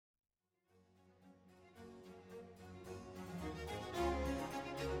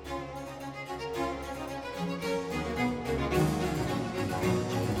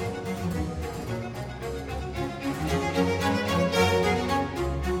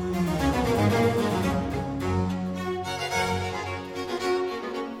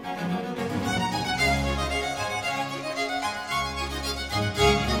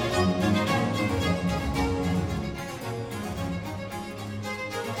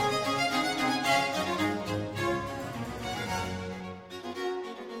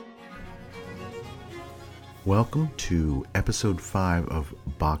Welcome to episode 5 of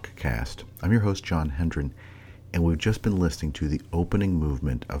Bachcast. I'm your host, John Hendren, and we've just been listening to the opening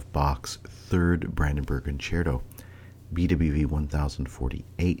movement of Bach's Third Brandenburg Concerto, BWV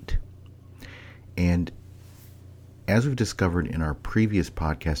 1048. And as we've discovered in our previous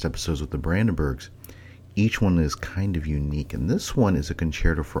podcast episodes with the Brandenburgs, each one is kind of unique, and this one is a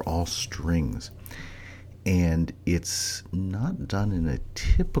concerto for all strings. And it's not done in a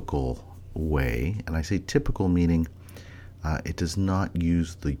typical way, and I say typical meaning it does not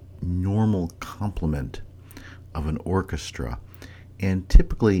use the normal complement of an orchestra. And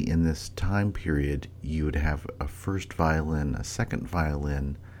typically in this time period you would have a first violin, a second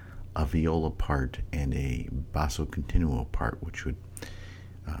violin, a viola part, and a basso continuo part, which would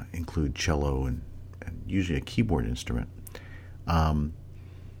include cello and usually a keyboard instrument.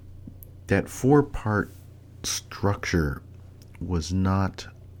 That four-part structure was not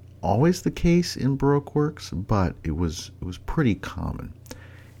always the case in Baroque works, but it was pretty common,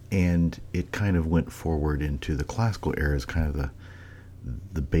 and it kind of went forward into the classical era as kind of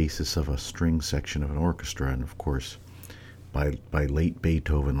the basis of a string section of an orchestra. And of course, by late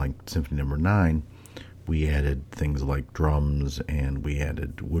Beethoven, like Symphony Number 9, we added things like drums, and we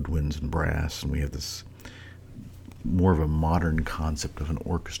added woodwinds and brass, and we have this more of a modern concept of an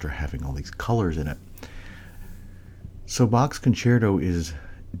orchestra having all these colors in it. So Bach's concerto is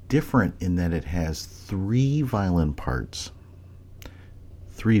different in that it has 3 violin parts,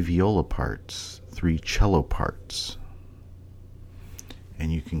 3 viola parts, 3 cello parts. And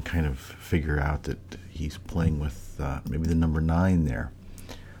you can kind of figure out that he's playing with maybe the number 9 there.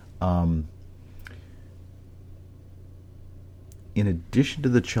 In addition to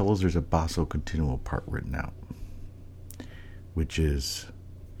the cellos, there's a basso continuo part written out, which is,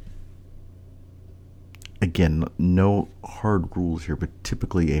 again, no hard rules here, but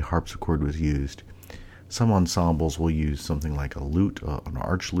typically a harpsichord was used. Some ensembles will use something like a lute, an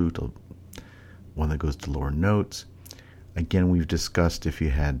arch lute, one that goes to lower notes. Again, we've discussed if you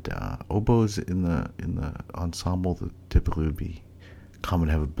had oboes in the ensemble, that typically would be common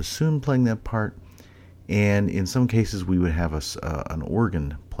to have a bassoon playing that part. And in some cases, we would have an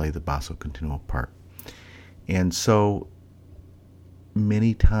organ play the basso continuo part. And so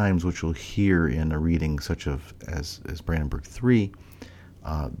many times, which you'll hear in a reading such as Brandenburg 3,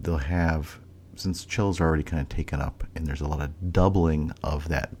 they'll have, since cellos are already kind of taken up and there's a lot of doubling of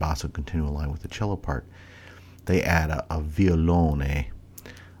that basso continuo line with the cello part, they add a violone,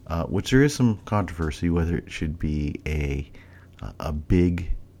 which there is some controversy whether it should be a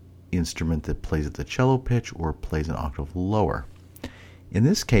big instrument that plays at the cello pitch or plays an octave lower. In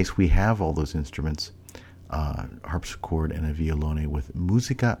this case, we have all those instruments, harpsichord and a violone, with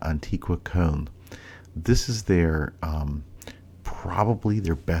Musica Antiqua Köln. This is their probably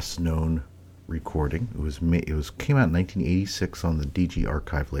their best known recording. It came out in 1986 on the DG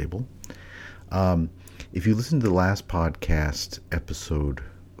Archive label. If you listen to the last podcast, episode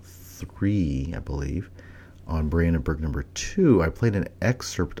 3, I believe, on Brandenburg number 2, I played an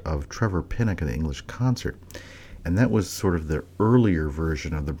excerpt of Trevor Pinnock in the English Concert. And that was sort of the earlier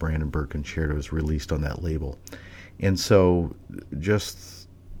version of the Brandenburg concertos released on that label. And so just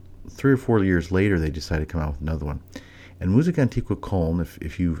 3 or 4 years later, they decided to come out with another one. And Musica Antiqua Köln,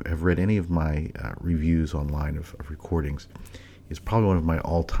 if you have read any of my reviews online of recordings, is probably one of my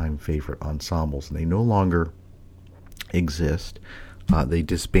all-time favorite ensembles. And they no longer exist. They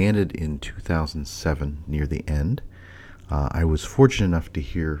disbanded in 2007 near the end. I was fortunate enough to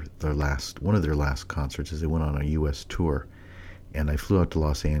hear one of their last concerts as they went on a U.S. tour, and I flew out to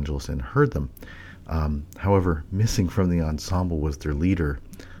Los Angeles and heard them. However, missing from the ensemble was their leader,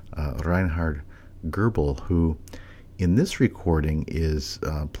 Reinhard Goebel, who in this recording is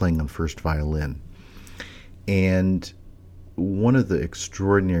playing on first violin. And one of the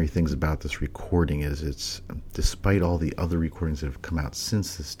extraordinary things about this recording is it's, despite all the other recordings that have come out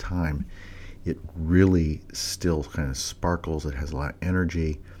since this time, it really still kind of sparkles. It has a lot of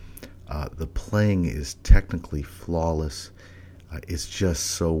energy. The playing is technically flawless. It's just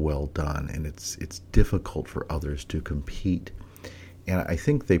so well done, and it's difficult for others to compete. And I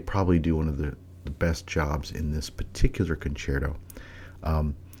think they probably do one of the best jobs in this particular concerto.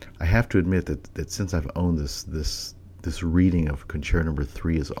 I have to admit that since I've owned this reading of Concerto Number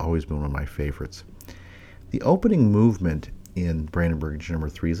 3 has always been one of my favorites. The opening movement in Brandenburg Number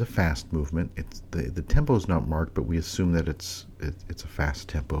 3 is a fast movement. It's the tempo is not marked, but we assume that it's a fast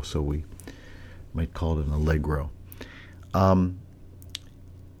tempo, so we might call it an allegro. And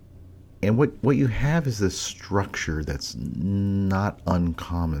what you have is this structure that's not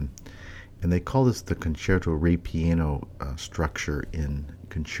uncommon, and they call this the concerto re piano structure in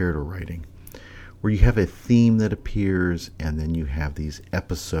concerto writing, where you have a theme that appears, and then you have these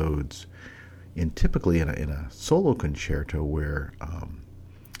episodes, and typically in a solo concerto where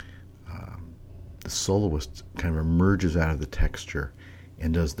the soloist kind of emerges out of the texture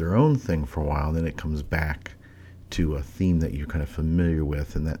and does their own thing for a while, and then it comes back to a theme that you're kind of familiar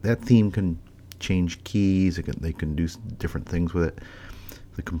with, and that theme can change keys. They can do different things with it,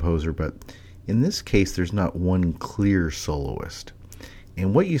 the composer. But in this case, there's not one clear soloist.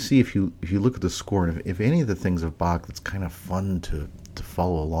 And what you see if you look at the score, and if any of the things of Bach that's kind of fun to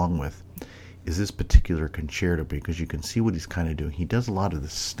follow along with, is this particular concerto, because you can see what he's kind of doing. He does a lot of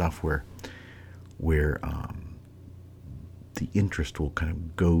this stuff where the interest will kind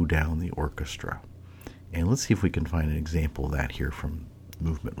of go down the orchestra. And let's see if we can find an example of that here from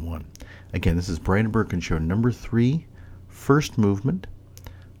Movement 1. Again, this is Brandenburg Concerto number 3, first movement,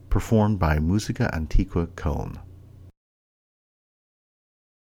 performed by Musica Antiqua Köln.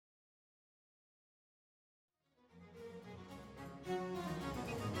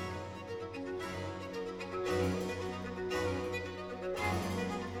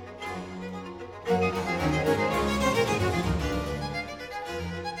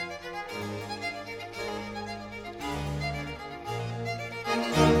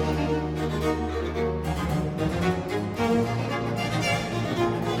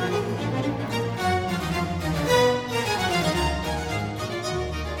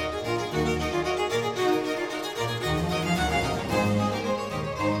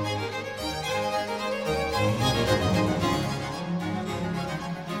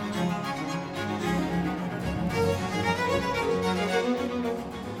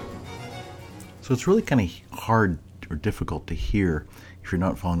 So it's really kind of hard or difficult to hear if you're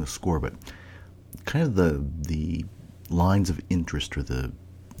not following the score, but kind of the lines of interest, or the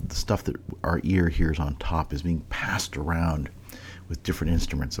stuff that our ear hears on top, is being passed around with different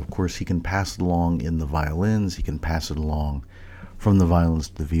instruments. Of course, he can pass it along in the violins, he can pass it along from the violins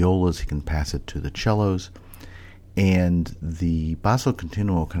to the violas, he can pass it to the cellos, and the basso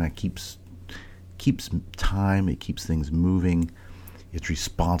continuo kind of keeps time, it keeps things moving. It's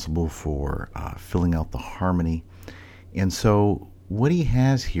responsible for filling out the harmony. And so what he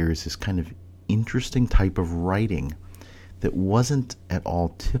has here is this kind of interesting type of writing that wasn't at all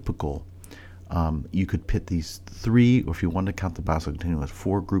typical. You could pit these 3, or if you want to count the basso continuo as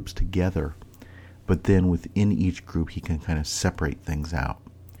 4 groups together, but then within each group he can kind of separate things out.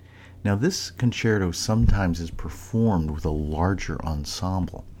 Now this concerto sometimes is performed with a larger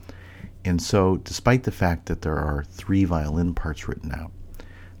ensemble. And so, despite the fact that there are 3 violin parts written out,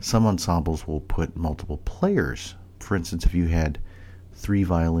 some ensembles will put multiple players. For instance, if you had 3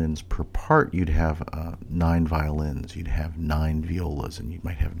 violins per part, you'd have 9 violins, you'd have 9 violas, and you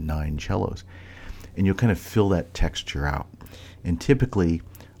might have 9 cellos. And you'll kind of fill that texture out. And typically,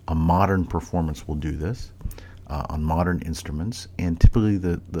 a modern performance will do this on modern instruments, and typically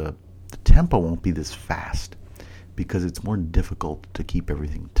the tempo won't be this fast, because it's more difficult to keep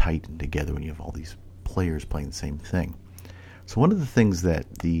everything tight and together when you have all these players playing the same thing. So one of the things that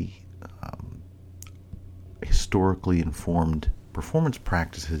the historically informed performance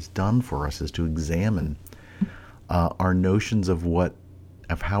practice has done for us is to examine our notions of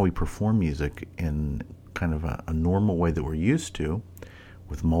how we perform music in kind of a normal way that we're used to,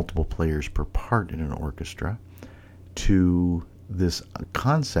 with multiple players per part in an orchestra, to this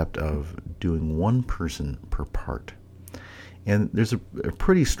concept of doing one person per part. And there's a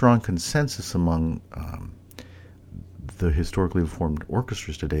pretty strong consensus among the historically informed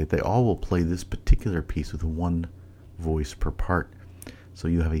orchestras today that they all will play this particular piece with one voice per part. So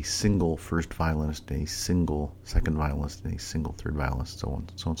you have a single first violinist, a single second violinist, and a single third violinist, so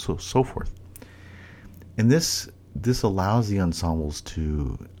on, so forth. And this allows the ensembles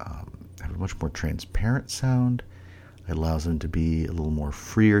to have a much more transparent sound. It allows them to be a little more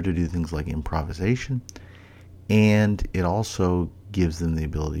freer to do things like improvisation. And it also gives them the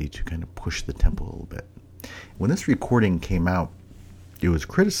ability to kind of push the tempo a little bit. When this recording came out, it was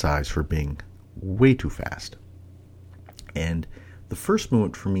criticized for being way too fast. And the first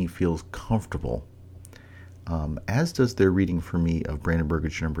movement for me feels comfortable, as does their reading for me of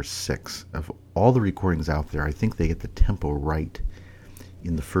Brandenburg number 6. Of all the recordings out there, I think they get the tempo right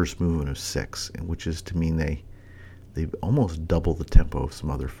in the first movement of 6, which is to mean they almost double the tempo of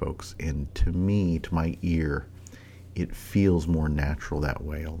some other folks. And to me, to my ear, it feels more natural that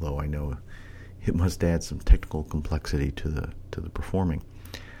way, although I know it must add some technical complexity to the performing.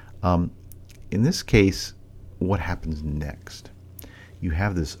 In this case, what happens next? You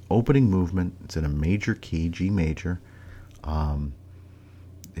have this opening movement. It's in a major key, G major.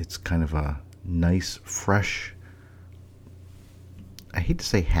 It's kind of a nice, fresh I hate to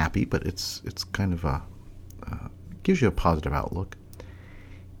say happy, but it's kind of gives you a positive outlook.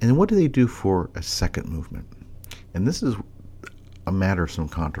 And then what do they do for a second movement? And this is a matter of some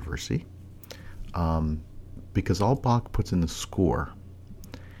controversy, because all Bach puts in the score,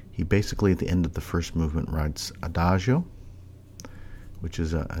 he basically at the end of the first movement writes adagio, which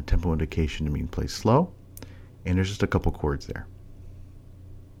is a tempo indication to mean play slow, and there's just a couple chords there.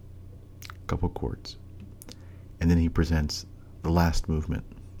 Couple chords. And then he presents the last movement,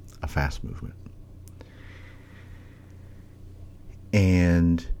 a fast movement.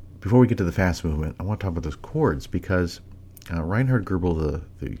 And before we get to the fast movement, I want to talk about those chords, because Reinhard Goebel,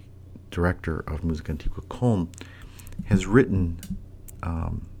 the director of Musica Antiqua Köln, has written, I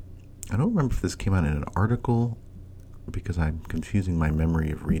don't remember if this came out in an article, because I'm confusing my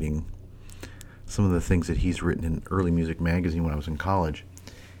memory of reading some of the things that he's written in Early Music Magazine when I was in college,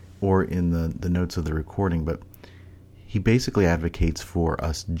 or in the notes of the recording, but he basically advocates for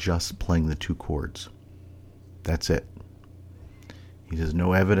us just playing the two chords. That's it. He says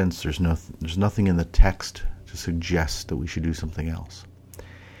no evidence, there's nothing in the text to suggest that we should do something else.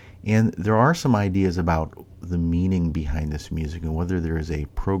 And there are some ideas about the meaning behind this music and whether there is a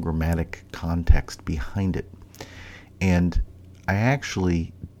programmatic context behind it. And I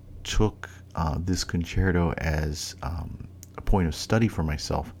actually took this concerto as a point of study for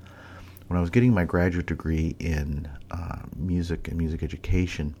myself. When I was getting my graduate degree in music and music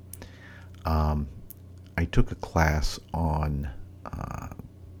education, I took a class on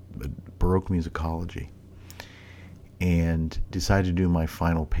Baroque musicology and decided to do my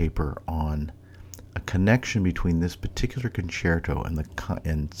final paper on a connection between this particular concerto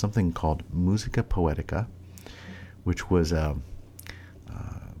and something called Musica Poetica, which was kind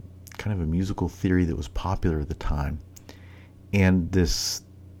of a musical theory that was popular at the time, and this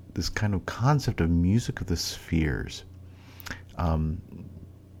kind of concept of music of the spheres.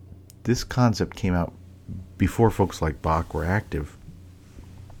 This concept came out before folks like Bach were active,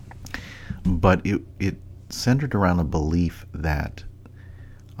 but it centered around a belief that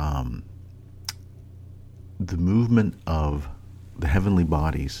the movement of the heavenly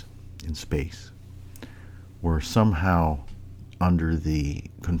bodies in space were somehow under the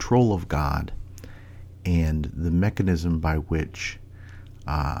control of God, and the mechanism by which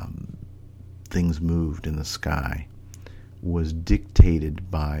things moved in the sky was dictated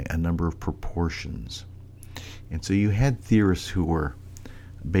by a number of proportions. And so you had theorists who were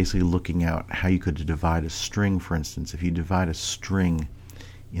basically looking out how you could divide a string. For instance, if you divide a string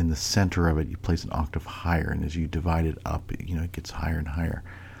in the center of it, you place an octave higher, and as you divide it up, it gets higher and higher.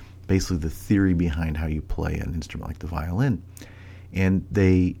 Basically the theory behind how you play an instrument like the violin. And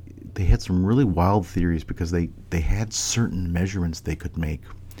they had some really wild theories because they had certain measurements they could make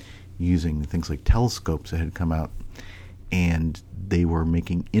using things like telescopes that had come out, and they were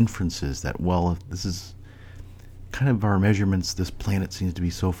making inferences that, well, if this is kind of our measurements, this planet seems to be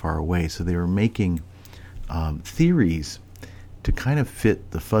so far away. So they were making theories to kind of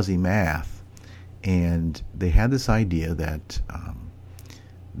fit the fuzzy math, and they had this idea that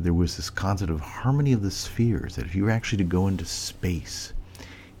there was this concept of harmony of the spheres, that if you were actually to go into space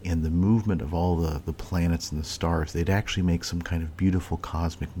and the movement of all the planets and the stars, they'd actually make some kind of beautiful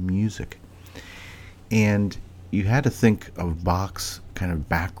cosmic music. And you had to think of Bach's kind of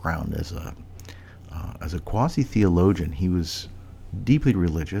background as a quasi-theologian. He was deeply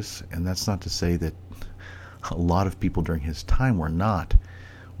religious, and that's not to say that a lot of people during his time were not,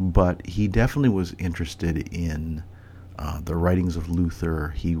 but he definitely was interested in the writings of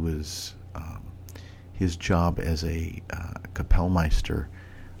Luther. He was his job as a Kapellmeister,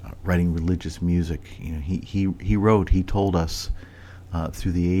 writing religious music. He told us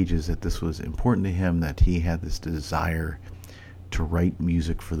through the ages that this was important to him, that he had this desire to write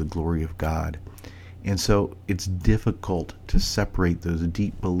music for the glory of God. And so it's difficult to separate those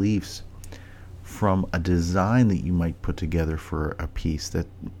deep beliefs from a design that you might put together for a piece that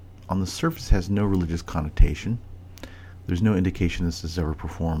on the surface has no religious connotation. There's no indication this is ever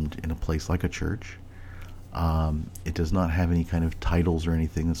performed in a place like a church. It does not have any kind of titles or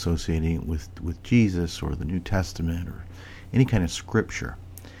anything associating with Jesus or the New Testament or any kind of scripture.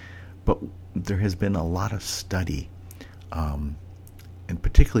 But there has been a lot of study, and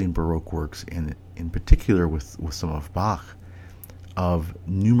particularly in Baroque works, and in particular with some of Bach, of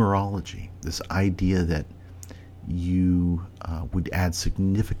numerology, this idea that you would add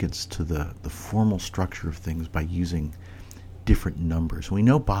significance to the formal structure of things by using different numbers. We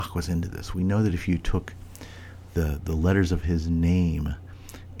know Bach was into this. We know that if you took the letters of his name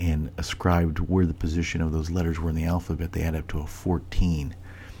and ascribed where the position of those letters were in the alphabet, they add up to a 14.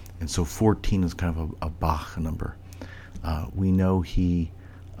 And so 14 is kind of a Bach number. We know he,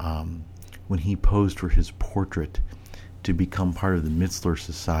 when he posed for his portrait to become part of the Mitzler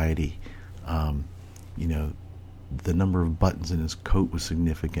Society, the number of buttons in his coat was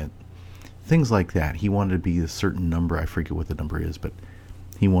significant. Things like that. He wanted to be a certain number. I forget what the number is, but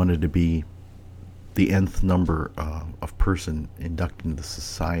he wanted to be the nth number of person inducted into the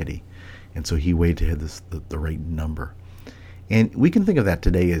society. And so he waited to hit the right number. And we can think of that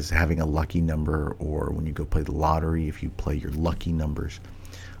today as having a lucky number, or when you go play the lottery, if you play your lucky numbers.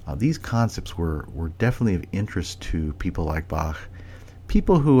 These concepts were definitely of interest to people like Bach,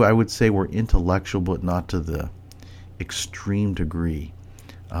 people who I would say were intellectual, but not to the extreme degree.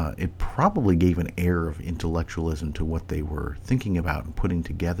 It probably gave an air of intellectualism to what they were thinking about and putting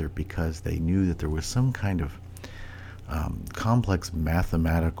together, because they knew that there was some kind of complex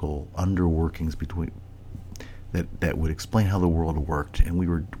mathematical underworkings between that would explain how the world worked, and we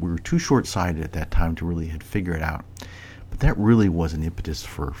were too short-sighted at that time to really figure it out. But that really was an impetus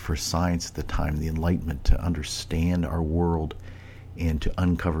for science at the time, the Enlightenment, to understand our world and to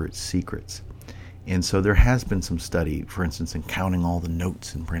uncover its secrets. And so there has been some study, for instance, in counting all the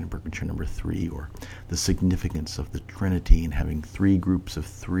notes in Brandenburg Concerto number 3, or the significance of the Trinity and having 3 groups of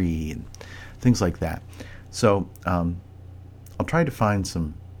 3 and things like that. So I'll try to find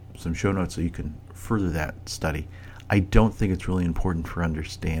some show notes so you can further that study. I don't think it's really important for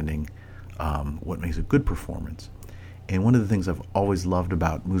understanding what makes a good performance. And one of the things I've always loved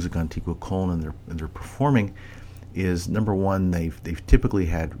about Musica Antiqua Köln and their performing is, number one, they've typically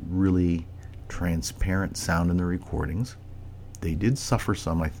had really transparent sound in the recordings. They did suffer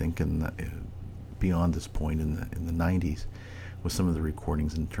some, I think, beyond this point in the 90s with some of the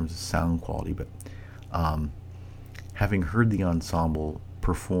recordings in terms of sound quality. But having heard the ensemble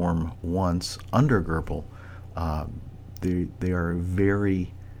perform once under Goebbels, they are a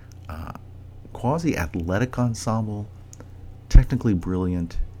very quasi-athletic ensemble, technically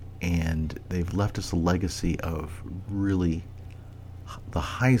brilliant, and they've left us a legacy of really the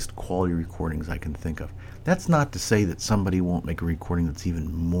highest quality recordings I can think of. That's not to say that somebody won't make a recording that's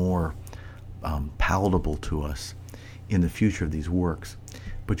even more palatable to us in the future of these works.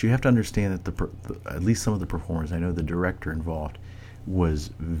 But you have to understand that at least some of the performers, I know the director involved,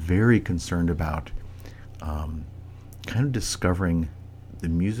 was very concerned about kind of discovering the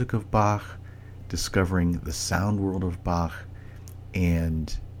music of Bach, discovering the sound world of Bach,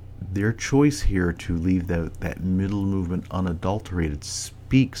 and their choice here to leave that middle movement unadulterated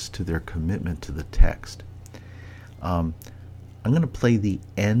speaks to their commitment to the text. I'm going to play the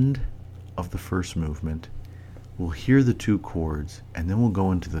end of the first movement. We'll hear the 2 chords, and then we'll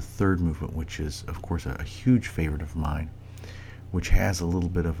go into the third movement, which is, of course, a huge favorite of mine, which has a little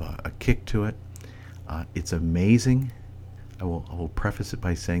bit of a kick to it. It's amazing. I will preface it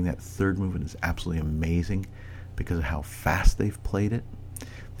by saying that third movement is absolutely amazing because of how fast they've played it.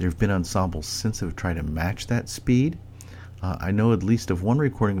 There have been ensembles since that have tried to match that speed. I know at least of one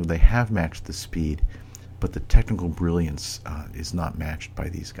recording where they have matched the speed, but the technical brilliance is not matched by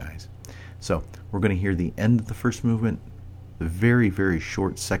these guys. So we're going to hear the end of the first movement, the very, very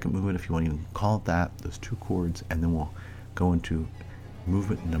short second movement, if you want to even call it that, those 2 chords, and then we'll go into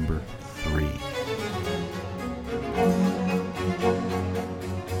movement number 3.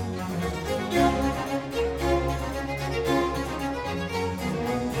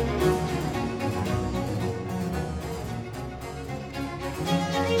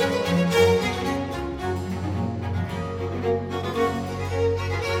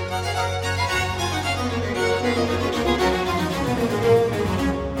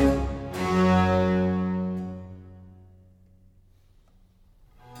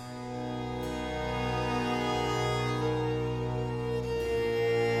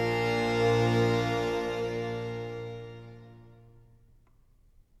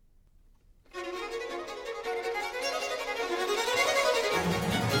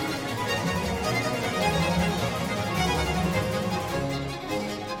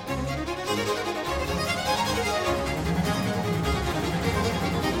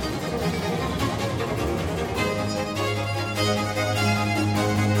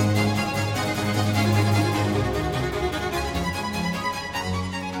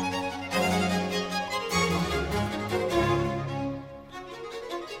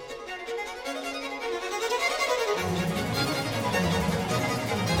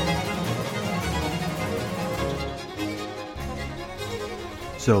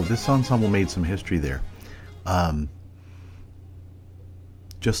 So this ensemble made some history there.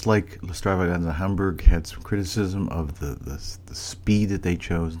 Just like L'Extravaganza Hamburg had some criticism of the speed that they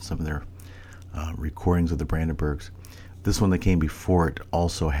chose in some of their recordings of the Brandenburgs, this one that came before it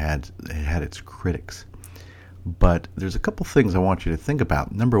also had its critics. But there's a couple things I want you to think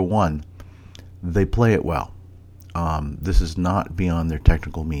about. Number one, they play it well. This is not beyond their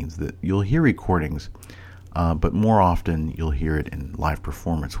technical means. That you'll hear recordings, but more often you'll hear it in live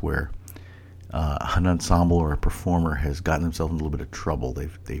performance where an ensemble or a performer has gotten themselves in a little bit of trouble.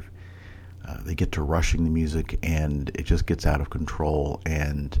 They get to rushing the music and it just gets out of control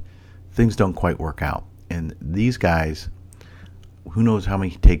and things don't quite work out. And these guys, who knows how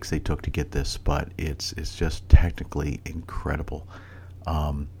many takes they took to get this, but it's just technically incredible.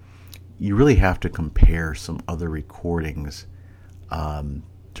 You really have to compare some other recordings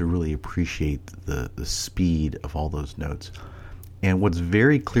to really appreciate the speed of all those notes. And what's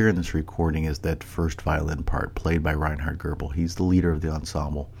very clear in this recording is that first violin part played by Reinhard Goebel. He's the leader of the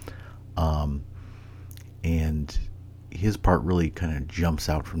ensemble. And his part really kind of jumps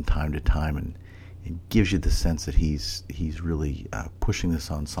out from time to time and gives you the sense that he's really pushing this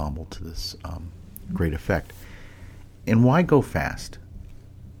ensemble to this great effect. And why go fast?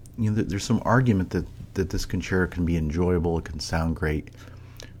 There's some argument that this concerto can be enjoyable, it can sound great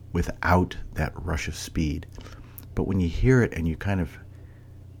without that rush of speed. But when you hear it and you kind of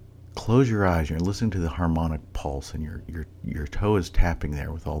close your eyes, you're listening to the harmonic pulse, and your toe is tapping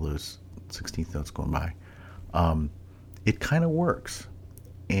there with all those 16th notes going by. It kind of works.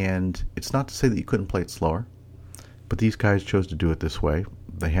 And it's not to say that you couldn't play it slower, but these guys chose to do it this way.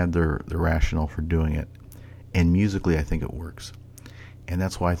 They had their rationale for doing it, and musically, I think it works. And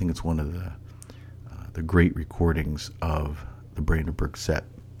that's why I think it's one of the great recordings of the Brandenburg set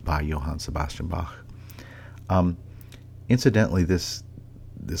by Johann Sebastian Bach. Incidentally, this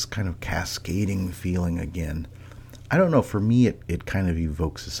kind of cascading feeling again, I don't know, for me it kind of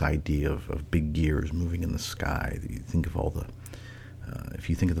evokes this idea of big gears moving in the sky. You think of all the if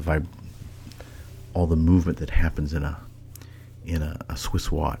you think of all the movement that happens in a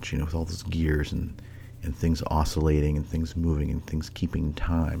Swiss watch, with all those gears and things oscillating and things moving and things keeping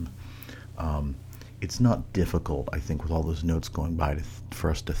time. It's not difficult, I think, with all those notes going by for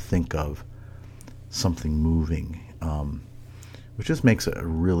us to think of something moving, which just makes it a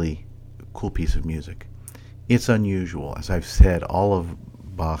really cool piece of music. It's unusual. As I've said, all of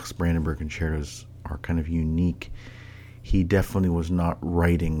Bach's Brandenburg concertos are kind of unique. He definitely was not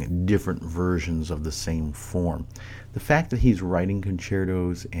writing different versions of the same form. The fact that he's writing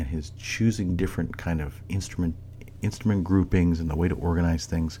concertos and he's choosing different kind of instrument groupings and the way to organize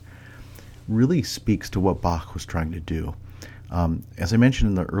things really speaks to what Bach was trying to do. As I mentioned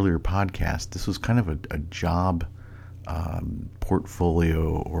in the earlier podcast, this was kind of a job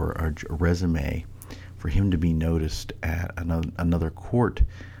portfolio or a resume for him to be noticed at another court.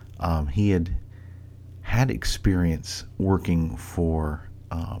 He had experience working for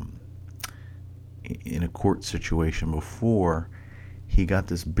in a court situation before he got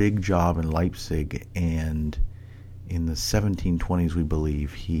this big job in Leipzig, and in the 1720s, we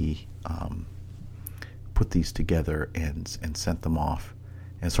believe, he put these together and sent them off.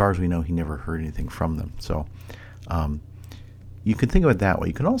 As far as we know, he never heard anything from them. So you can think of it that way.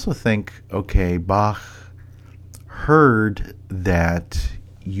 You can also think, okay, Bach heard that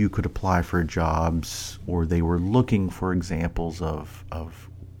you could apply for jobs, or they were looking for examples of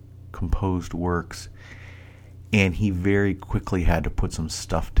composed works, and he very quickly had to put some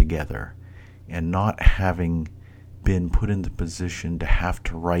stuff together. And not having been put in the position to have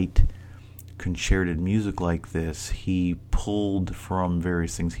to write concerted music like this, he pulled from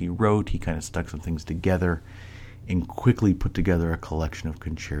various things he wrote, he kind of stuck some things together and quickly put together a collection of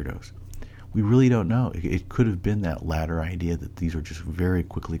concertos. We really don't know. It could have been that latter idea that these are just very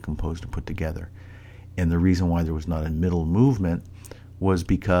quickly composed and put together. And the reason why there was not a middle movement was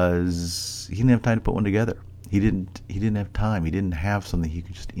because he didn't have time to put one together. He didn't have time. He didn't have something he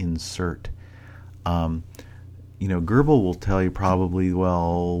could just insert. Goebel will tell you probably,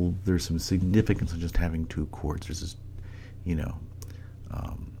 well, there's some significance in just having two chords. There's this,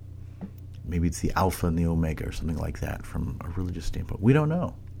 maybe it's the alpha and the omega or something like that from a religious standpoint. We don't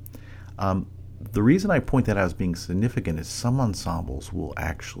know. The reason I point that out as being significant is some ensembles will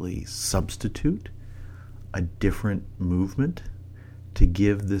actually substitute a different movement to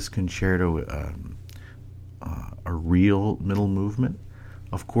give this concerto a real middle movement.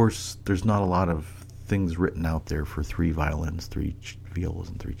 Of course, there's not a lot of things written out there for 3 violins, 3 violas,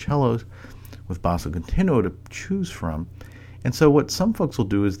 and 3 cellos with basso continuo to choose from. And so what some folks will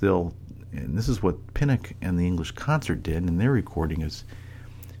do is and this is what Pinnock and the English Concert did in their recording, is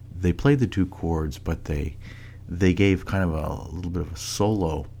they played the 2 chords, but they gave kind of a little bit of a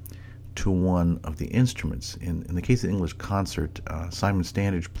solo to one of the instruments. In the case of the English Concert, Simon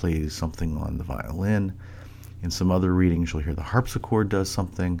Standage plays something on the violin. In some other readings, you'll hear the harpsichord does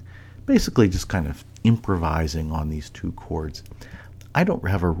something. basically just kind of improvising on these two chords. I don't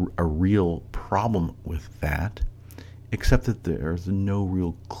have a real problem with that, except that there's no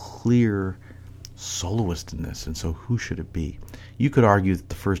real clear soloist in this, and so who should it be? You could argue that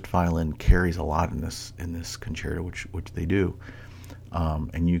the first violin carries a lot in this concerto, which they do,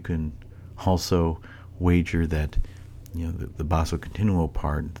 and you can also wager that the basso continuo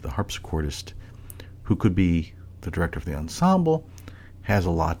part, the harpsichordist, who could be the director of the ensemble, has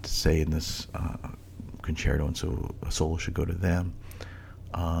a lot to say in this concerto, and so a solo should go to them.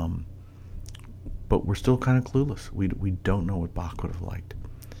 But we're still kind of clueless. We don't know what Bach would have liked.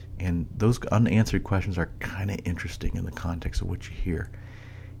 And those unanswered questions are kind of interesting in the context of what you hear.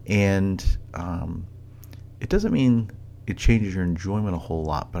 And it doesn't mean it changes your enjoyment a whole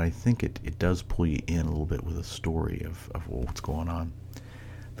lot, but I think it does pull you in a little bit with a story of what's going on.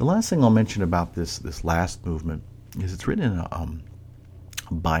 The last thing I'll mention about this last movement is it's written in a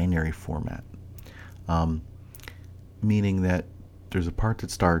binary format, meaning that there's a part that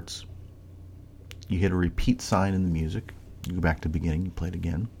starts, you hit a repeat sign in the music, you go back to the beginning, you play it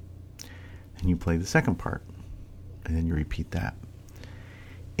again, and you play the second part, and then you repeat that.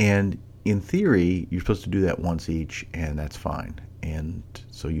 And in theory, you're supposed to do that once each, and that's fine. And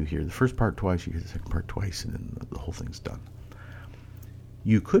so you hear the first part twice, you hear the second part twice, and then the whole thing's done.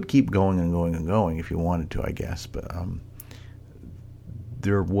 You could keep going and going and going if you wanted to, I guess, but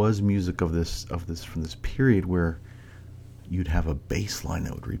there was music of this from this period where you'd have a bass line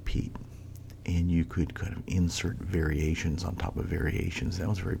that would repeat, and you could kind of insert variations on top of variations. That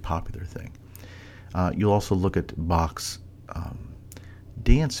was a very popular thing. You'll also look at Bach's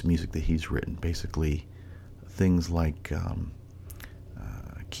dance music that he's written, basically things like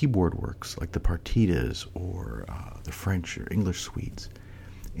keyboard works, like the partitas or the French or English suites.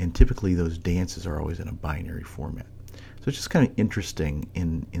 And typically those dances are always in a binary format. So it's just kind of interesting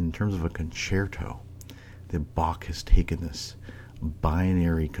in terms of a concerto that Bach has taken this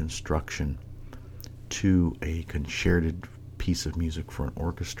binary construction to a concerted piece of music for an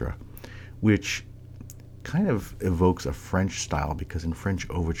orchestra, which kind of evokes a French style, because in French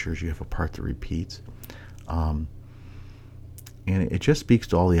overtures you have a part that repeats. And it just speaks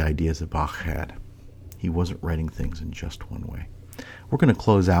to all the ideas that Bach had. He wasn't writing things in just one way. We're going to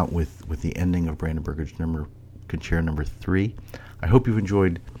close out with the ending of Brandenburger's Concerto number 3. I hope you've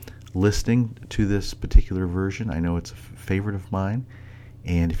enjoyed listening to this particular version. I know it's a favorite of mine,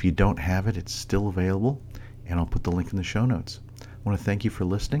 and if you don't have it, it's still available, and I'll put the link in the show notes. I want to thank you for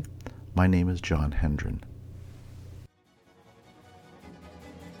listening. My name is John Hendren.